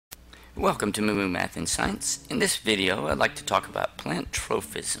Welcome to Moo Math and Science. In this video, I'd like to talk about plant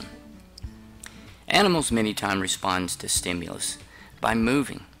tropism. Animals many times respond to stimulus by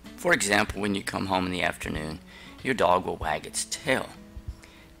moving. For example, when you come home in the afternoon, your dog will wag its tail.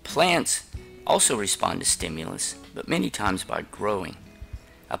 Plants also respond to stimulus, but many times by growing.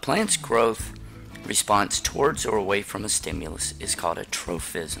 A plant's growth response towards or away from a stimulus is called a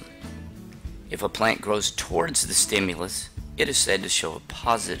tropism. If a plant grows towards the stimulus, it is said to show a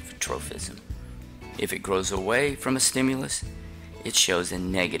positive tropism. If it grows away from a stimulus, it shows a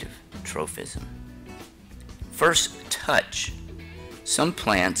negative tropism. First, touch. Some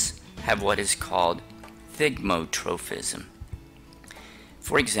plants have what is called thigmotropism.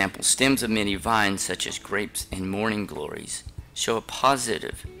 For example, stems of many vines such as grapes and morning glories show a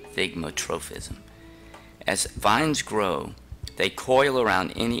positive thigmotropism. As vines grow, they coil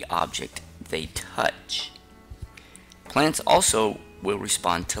around any object they touch. Plants also will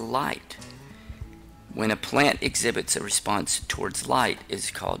respond to light. When a plant exhibits a response towards light, it is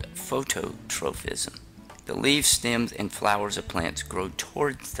called phototropism. The leaves, stems, and flowers of plants grow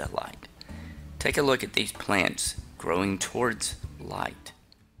towards the light. Take a look at these plants growing towards light.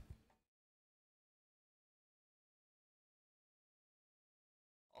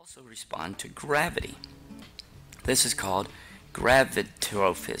 Also respond to gravity. This is called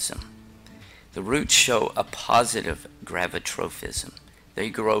gravitropism. The roots show a positive gravitropism. They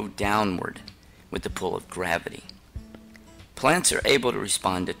grow downward with the pull of gravity. Plants are able to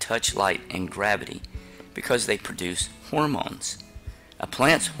respond to touch, light, and gravity because they produce hormones. A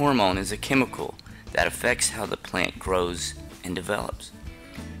plant's hormone is a chemical that affects how the plant grows and develops.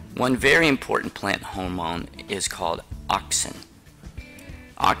 One very important plant hormone is called auxin.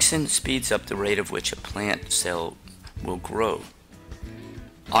 Auxin speeds up the rate of which a plant cell will grow.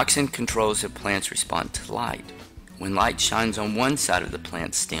 Auxin controls a plant's response to light. When light shines on one side of the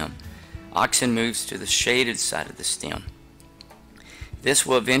plant stem, auxin moves to the shaded side of the stem. This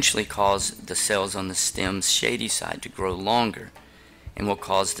will eventually cause the cells on the stem's shady side to grow longer and will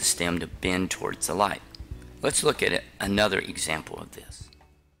cause the stem to bend towards the light. Let's look at another example of this.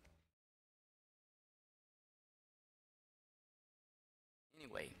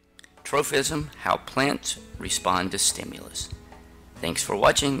 Anyway, tropism, how plants respond to stimulus. Thanks for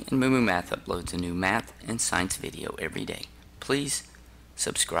watching, and Moo Math uploads a new math and science video every day. Please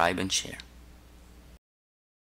subscribe and share.